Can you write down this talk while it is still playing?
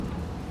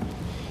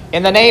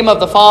In the name of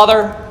the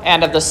Father,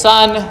 and of the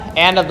Son,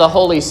 and of the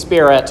Holy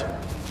Spirit.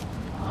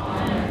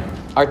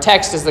 Amen. Our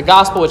text is the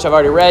Gospel, which I've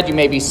already read. You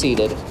may be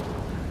seated.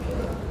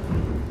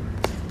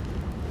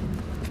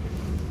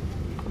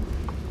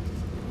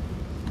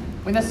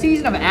 When the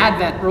season of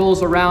Advent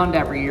rolls around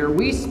every year,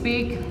 we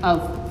speak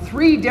of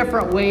three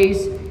different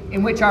ways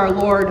in which our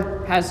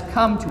Lord has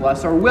come to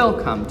us or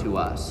will come to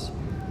us.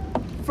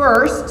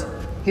 First,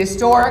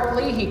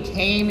 historically, he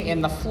came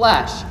in the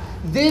flesh.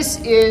 This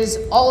is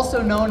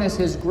also known as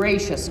his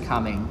gracious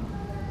coming.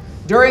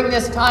 During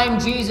this time,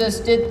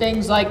 Jesus did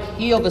things like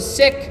heal the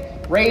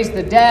sick, raise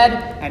the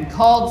dead, and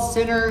called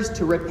sinners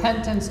to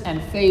repentance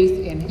and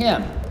faith in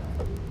him.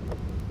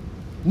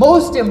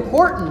 Most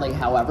importantly,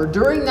 however,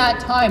 during that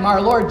time, our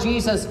Lord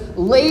Jesus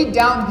laid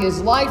down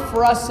his life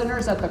for us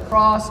sinners at the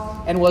cross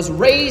and was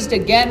raised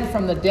again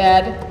from the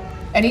dead,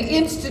 and he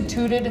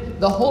instituted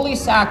the holy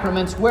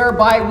sacraments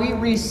whereby we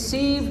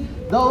receive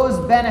those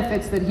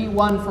benefits that he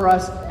won for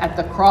us at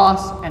the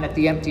cross and at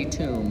the empty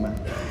tomb.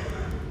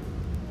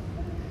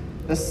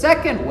 The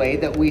second way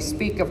that we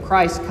speak of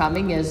Christ's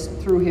coming is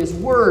through his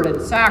word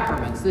and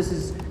sacraments. This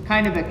is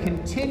kind of a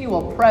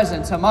continual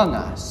presence among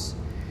us.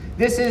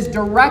 This is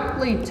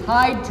directly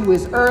tied to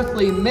his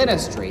earthly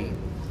ministry.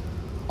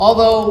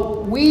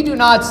 Although we do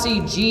not see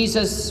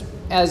Jesus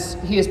as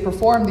he has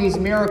performed these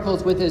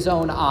miracles with his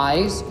own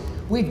eyes,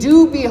 we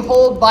do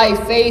behold by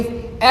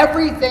faith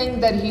everything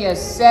that he has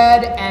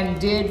said and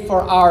did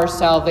for our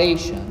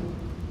salvation.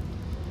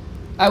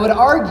 I would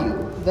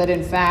argue that,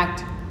 in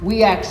fact,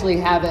 we actually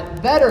have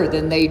it better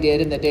than they did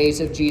in the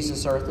days of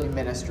Jesus' earthly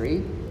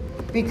ministry,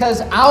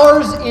 because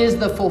ours is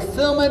the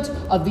fulfillment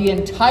of the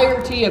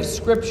entirety of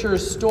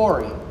Scripture's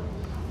story.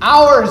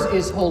 Ours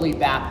is holy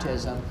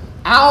baptism.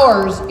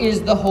 Ours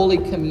is the Holy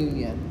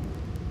Communion.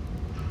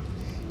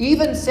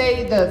 Even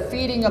say the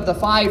feeding of the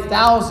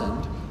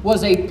 5,000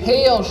 was a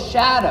pale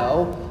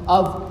shadow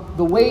of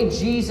the way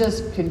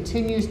Jesus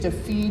continues to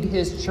feed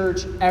his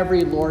church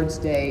every Lord's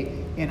Day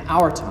in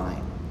our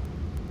time.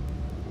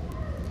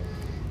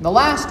 The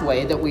last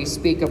way that we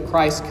speak of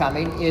Christ's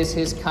coming is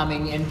his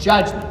coming in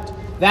judgment.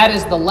 That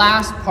is the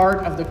last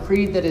part of the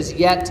creed that is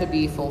yet to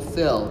be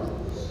fulfilled.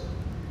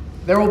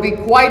 There will be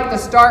quite the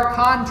stark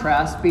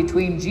contrast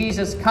between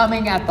Jesus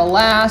coming at the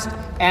last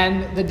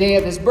and the day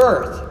of his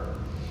birth.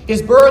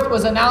 His birth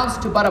was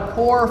announced to but a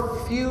poor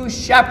few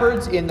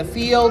shepherds in the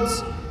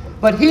fields,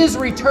 but his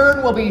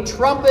return will be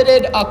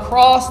trumpeted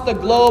across the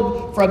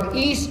globe from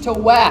east to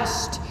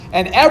west,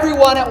 and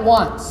everyone at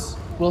once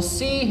will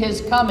see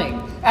his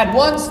coming. At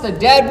once the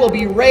dead will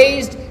be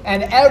raised,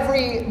 and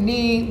every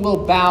knee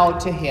will bow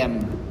to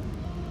him.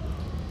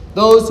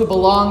 Those who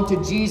belong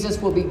to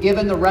Jesus will be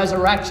given the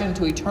resurrection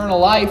to eternal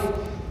life,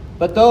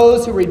 but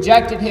those who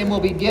rejected him will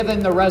be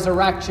given the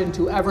resurrection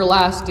to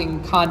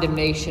everlasting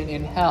condemnation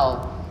in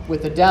hell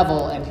with the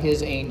devil and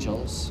his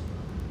angels.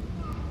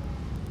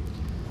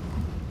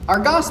 Our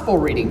gospel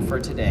reading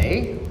for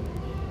today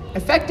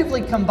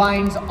effectively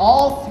combines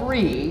all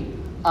three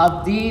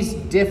of these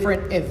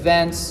different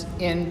events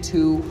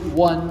into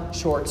one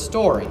short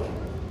story.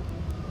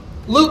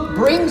 Luke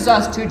brings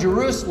us to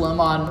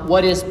Jerusalem on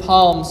what is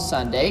Palm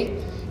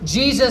Sunday.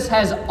 Jesus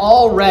has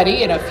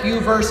already, in a few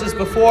verses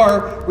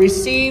before,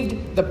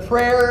 received the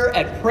prayer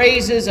and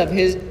praises of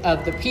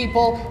the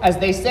people as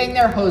they sang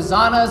their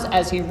hosannas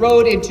as he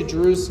rode into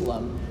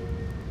Jerusalem.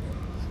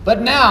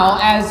 But now,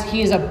 as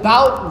he is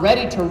about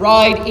ready to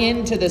ride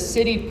into the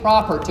city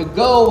proper to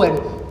go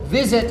and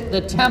visit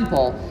the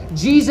temple,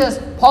 Jesus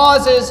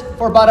pauses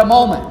for but a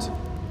moment.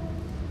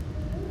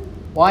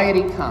 Why had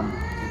he come?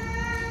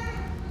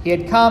 He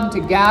had come to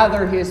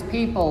gather his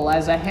people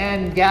as a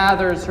hen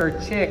gathers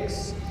her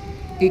chicks.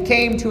 He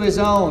came to his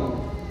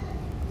own,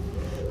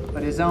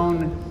 but his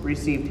own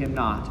received him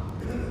not.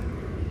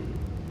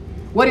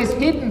 What is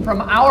hidden from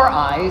our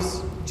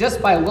eyes,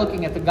 just by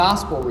looking at the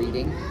gospel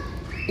reading,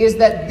 is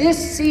that this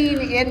scene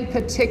in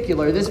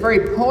particular, this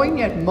very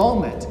poignant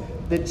moment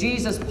that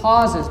Jesus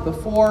pauses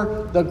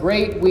before the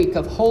great week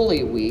of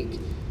Holy Week,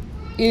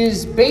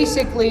 is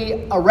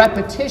basically a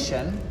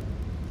repetition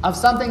of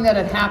something that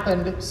had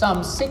happened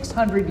some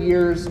 600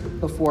 years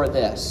before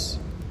this.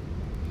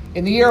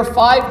 In the year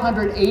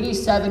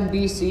 587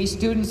 BC,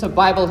 students of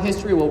Bible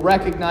history will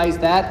recognize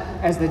that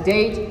as the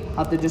date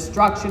of the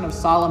destruction of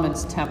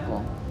Solomon's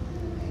temple.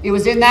 It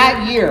was in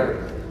that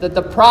year that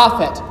the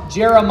prophet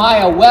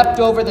Jeremiah wept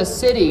over the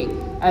city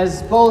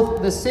as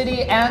both the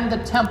city and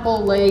the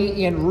temple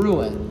lay in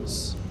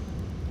ruins.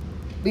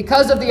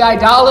 Because of the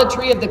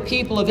idolatry of the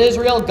people of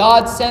Israel,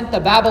 God sent the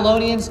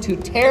Babylonians to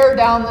tear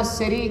down the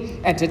city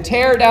and to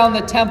tear down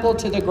the temple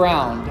to the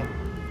ground.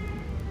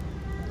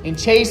 In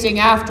chasing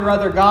after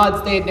other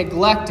gods, they had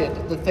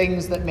neglected the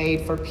things that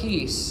made for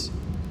peace.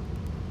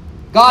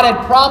 God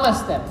had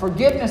promised them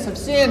forgiveness of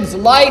sins,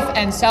 life,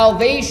 and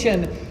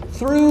salvation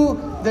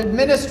through the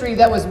ministry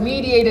that was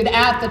mediated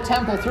at the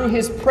temple, through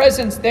his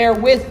presence there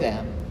with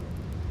them.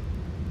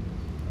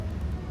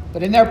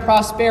 But in their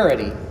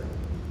prosperity,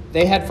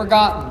 they had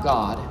forgotten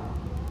God.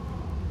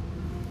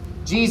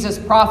 Jesus'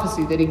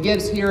 prophecy that he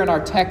gives here in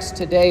our text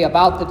today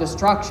about the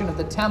destruction of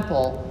the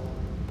temple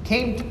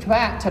came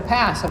to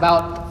pass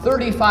about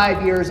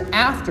 35 years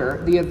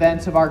after the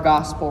events of our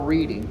gospel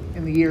reading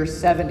in the year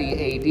 70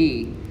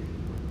 A.D.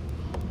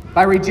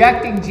 By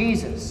rejecting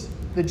Jesus,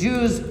 the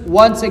Jews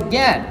once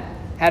again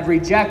had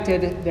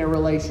rejected their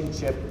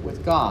relationship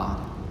with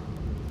God.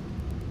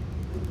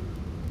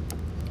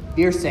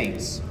 Dear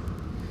saints,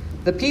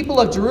 the people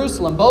of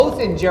Jerusalem,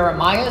 both in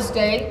Jeremiah's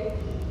day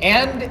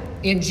and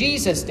in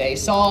Jesus' day,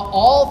 saw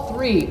all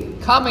three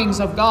comings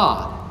of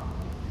God.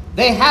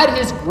 They had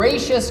his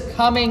gracious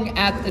coming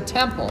at the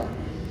temple.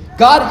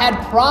 God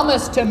had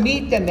promised to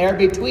meet them there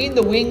between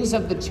the wings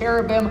of the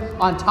cherubim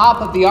on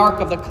top of the Ark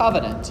of the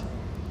Covenant.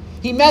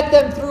 He met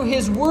them through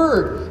his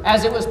word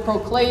as it was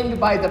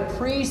proclaimed by the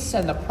priests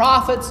and the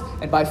prophets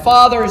and by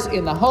fathers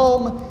in the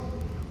home.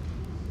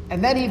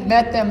 And then he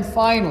met them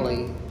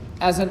finally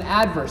as an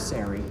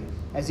adversary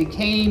as he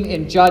came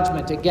in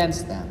judgment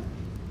against them.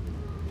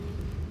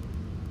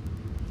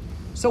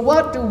 So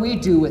what do we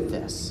do with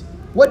this?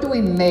 What do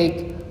we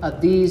make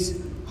of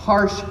these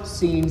harsh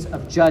scenes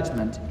of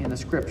judgment in the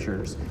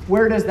Scriptures?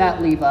 Where does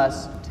that leave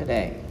us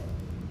today?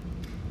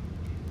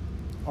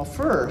 Well,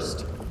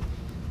 first,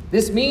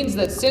 this means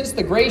that since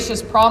the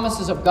gracious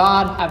promises of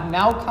God have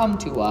now come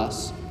to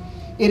us,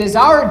 it is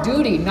our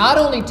duty not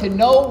only to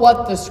know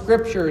what the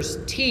Scriptures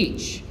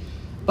teach,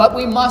 but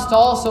we must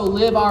also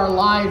live our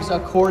lives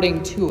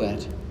according to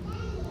it.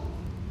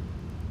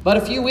 But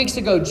a few weeks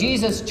ago,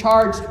 Jesus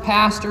charged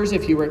pastors,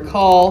 if you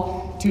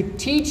recall, to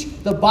teach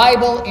the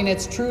Bible in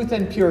its truth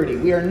and purity.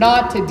 We are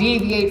not to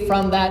deviate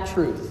from that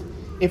truth.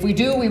 If we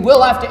do, we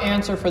will have to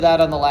answer for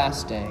that on the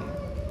last day.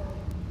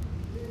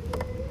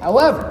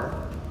 However,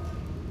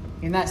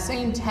 in that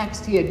same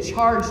text, he had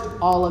charged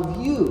all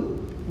of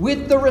you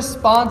with the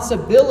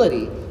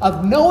responsibility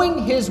of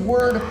knowing his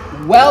word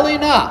well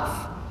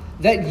enough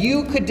that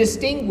you could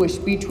distinguish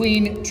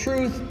between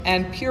truth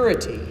and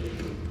purity.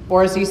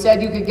 Or as he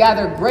said, you could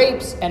gather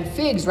grapes and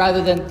figs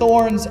rather than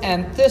thorns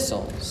and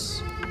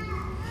thistles.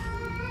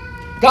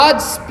 God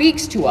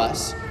speaks to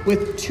us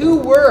with two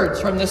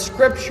words from the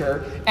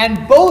Scripture,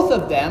 and both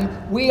of them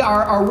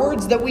are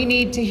words that we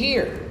need to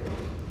hear.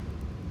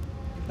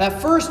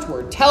 That first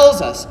word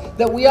tells us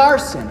that we are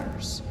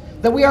sinners,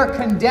 that we are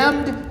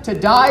condemned to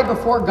die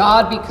before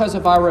God because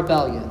of our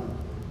rebellion.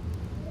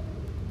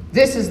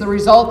 This is the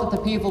result that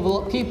the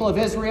people of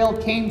Israel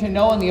came to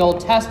know in the Old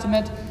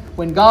Testament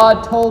when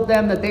God told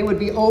them that they would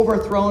be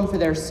overthrown for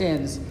their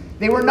sins.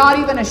 They were not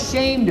even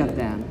ashamed of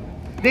them.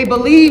 They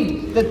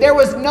believed that there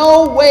was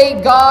no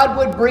way God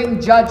would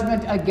bring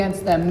judgment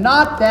against them.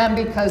 Not them,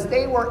 because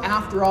they were,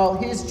 after all,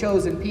 his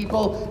chosen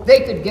people.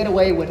 They could get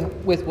away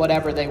with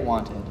whatever they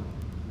wanted.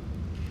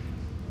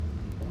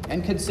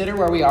 And consider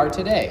where we are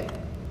today.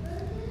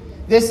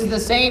 This is the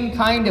same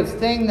kind of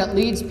thing that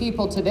leads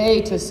people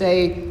today to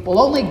say, well,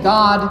 only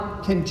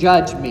God can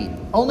judge me.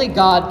 Only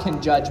God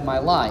can judge my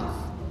life.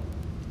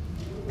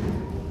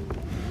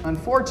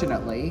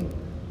 Unfortunately,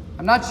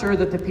 I'm not sure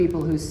that the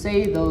people who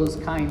say those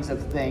kinds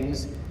of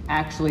things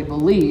actually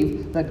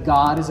believe that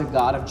God is a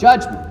God of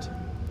judgment.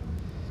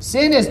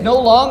 Sin is no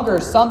longer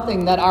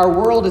something that our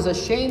world is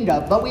ashamed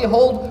of, but we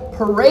hold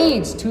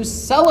parades to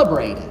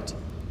celebrate it.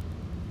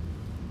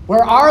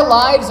 Where our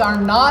lives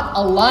are not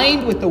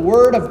aligned with the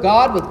Word of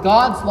God, with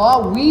God's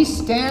law, we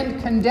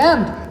stand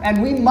condemned,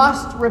 and we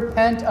must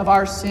repent of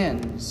our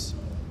sins.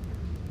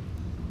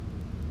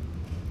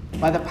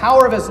 By the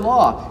power of his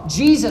law,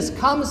 Jesus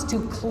comes to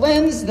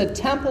cleanse the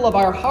temple of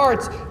our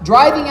hearts,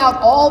 driving out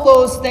all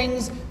those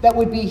things that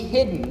would be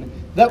hidden,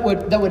 that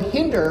would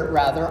hinder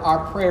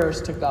our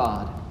prayers to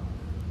God.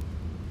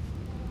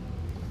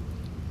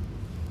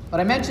 But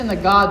I mentioned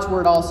that God's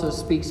word also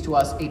speaks to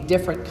us a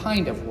different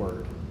kind of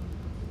word.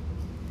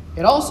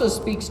 It also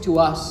speaks to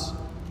us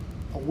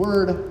a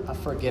word of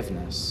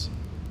forgiveness.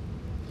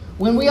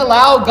 When we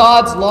allow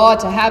God's law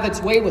to have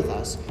its way with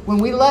us, when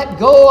we let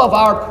go of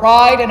our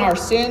pride and our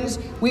sins,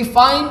 we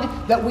find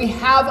that we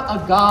have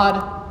a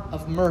God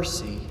of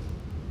mercy.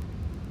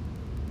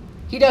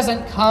 He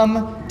doesn't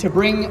come to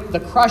bring the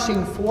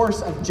crushing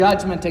force of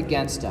judgment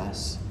against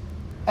us.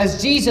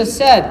 As Jesus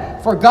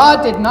said, "For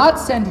God did not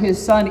send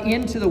his Son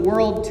into the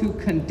world to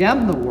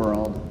condemn the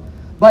world,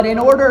 but in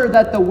order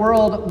that the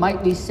world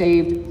might be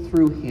saved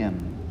through him.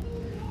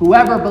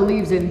 Whoever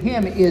believes in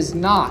him is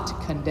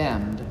not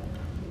condemned."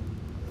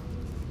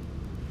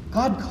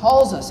 God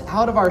calls us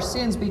out of our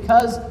sins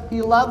because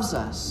he loves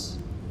us.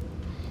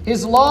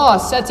 His law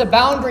sets a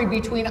boundary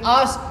between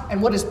us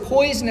and what is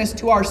poisonous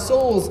to our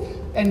souls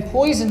and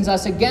poisons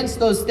us against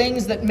those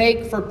things that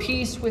make for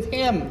peace with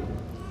him.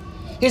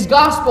 His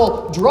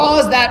gospel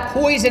draws that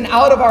poison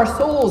out of our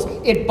souls.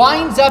 It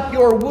binds up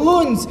your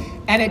wounds,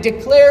 and it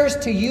declares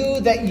to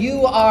you that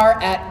you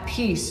are at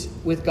peace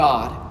with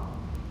God.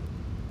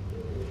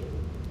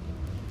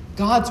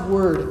 God's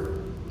word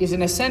is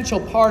an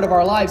essential part of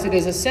our lives. It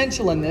is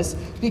essential in this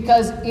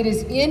because it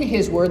is in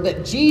his word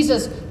that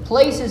Jesus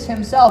places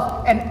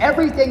himself and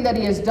everything that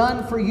he has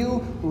done for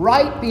you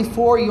right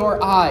before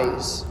your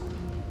eyes.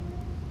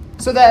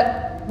 So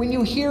that when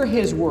you hear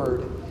his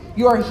word,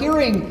 you are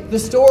hearing the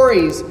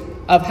stories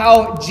of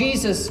how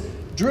Jesus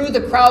drew the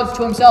crowds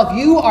to himself.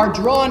 You are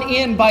drawn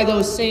in by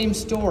those same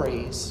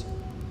stories.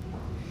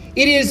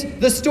 It is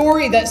the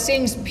story that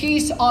sings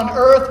peace on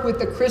earth with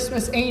the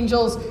Christmas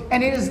angels,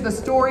 and it is the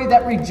story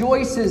that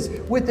rejoices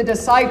with the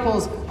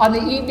disciples on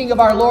the evening of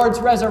our Lord's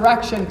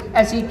resurrection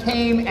as he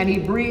came and he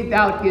breathed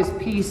out his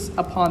peace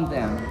upon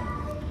them.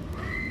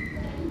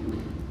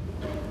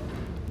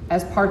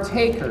 As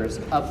partakers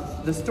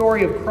of the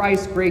story of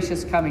Christ's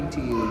gracious coming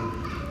to you,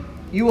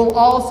 you will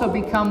also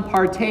become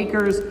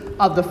partakers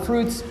of the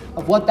fruits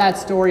of what that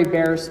story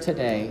bears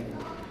today.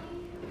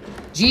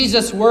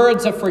 Jesus'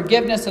 words of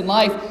forgiveness and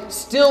life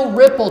still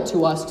ripple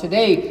to us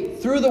today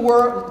through the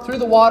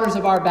waters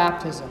of our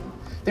baptism.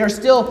 They're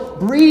still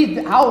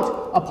breathed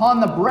out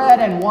upon the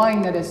bread and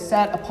wine that is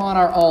set upon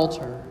our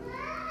altar.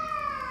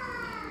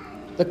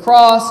 The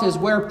cross is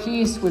where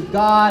peace with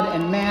God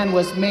and man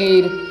was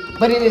made,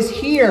 but it is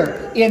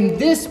here, in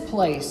this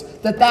place,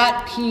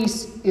 that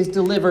peace is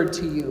delivered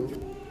to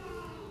you.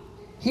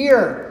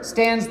 Here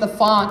stands the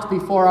font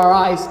before our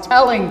eyes,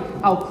 telling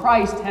how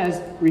Christ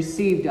has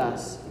received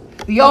us.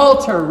 The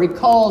altar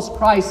recalls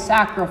Christ's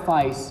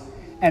sacrifice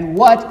and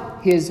what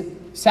his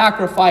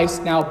sacrifice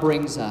now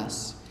brings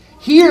us.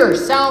 Here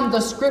sound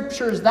the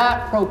scriptures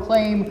that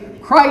proclaim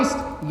Christ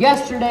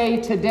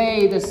yesterday,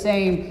 today the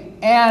same,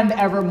 and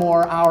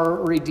evermore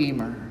our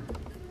Redeemer.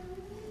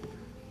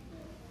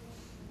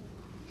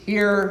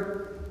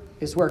 Here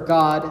is where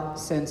God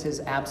sends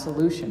his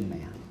absolution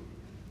man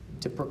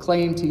to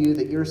proclaim to you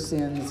that your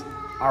sins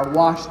are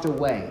washed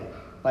away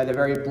by the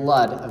very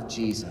blood of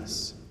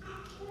Jesus.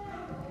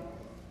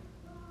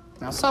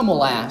 Now, some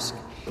will ask,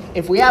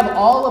 if we have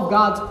all of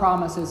God's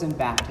promises in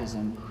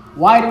baptism,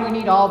 why do we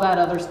need all that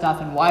other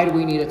stuff and why do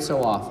we need it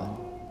so often?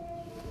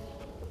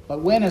 But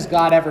when has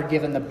God ever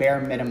given the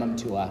bare minimum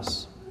to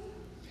us?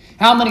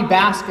 How many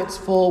baskets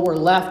full were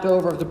left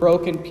over of the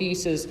broken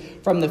pieces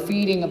from the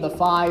feeding of the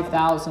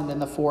 5,000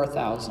 and the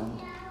 4,000?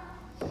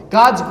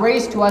 God's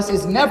grace to us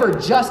is never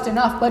just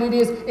enough, but it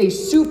is a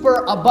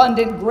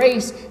superabundant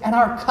grace, and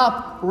our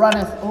cup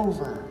runneth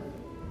over.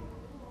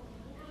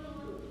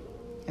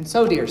 And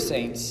so, dear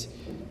saints,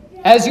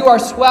 as you are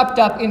swept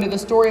up into the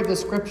story of the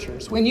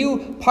Scriptures, when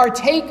you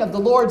partake of the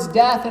Lord's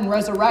death and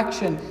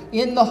resurrection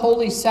in the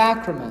holy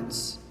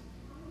sacraments,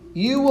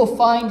 you will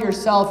find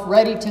yourself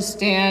ready to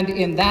stand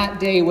in that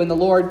day when the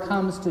Lord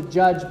comes to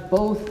judge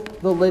both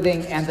the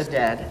living and the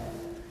dead.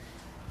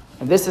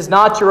 And this is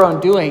not your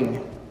own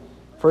doing,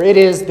 for it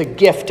is the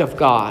gift of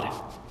God.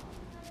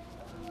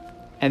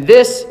 And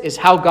this is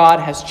how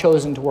God has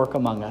chosen to work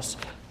among us,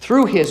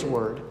 through his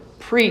word,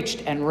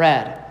 preached and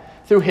read,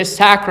 through his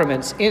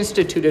sacraments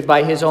instituted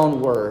by his own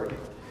word.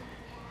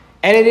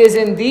 And it is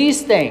in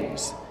these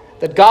things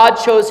that God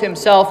shows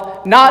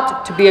himself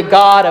not to be a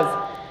God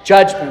of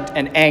judgment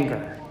and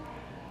anger,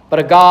 but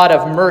a God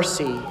of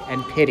mercy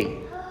and pity.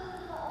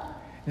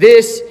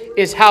 This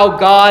is how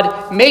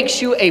God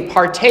makes you a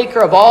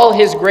partaker of all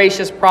his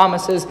gracious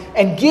promises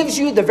and gives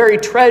you the very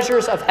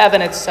treasures of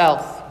heaven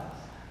itself.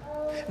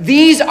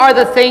 These are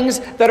the things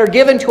that are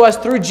given to us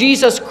through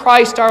Jesus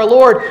Christ our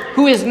Lord,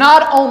 who is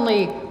not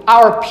only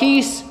our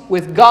peace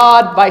with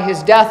God by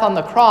his death on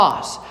the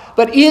cross,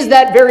 but is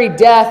that very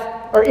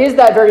death, or is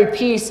that very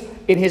peace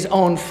in his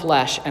own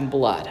flesh and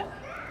blood.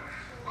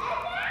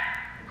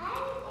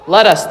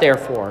 Let us,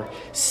 therefore,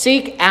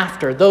 seek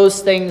after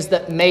those things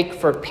that make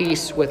for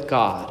peace with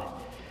God,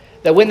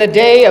 that when the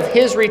day of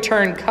his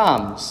return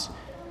comes,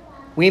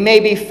 we may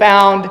be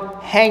found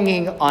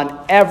hanging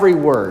on every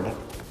word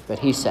that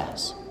he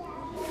says.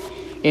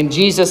 In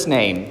Jesus'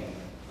 name.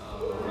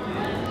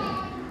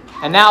 Amen.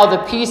 And now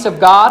the peace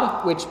of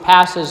God, which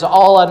passes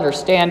all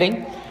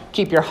understanding,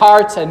 keep your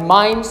hearts and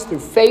minds through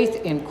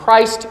faith in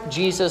Christ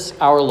Jesus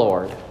our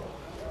Lord.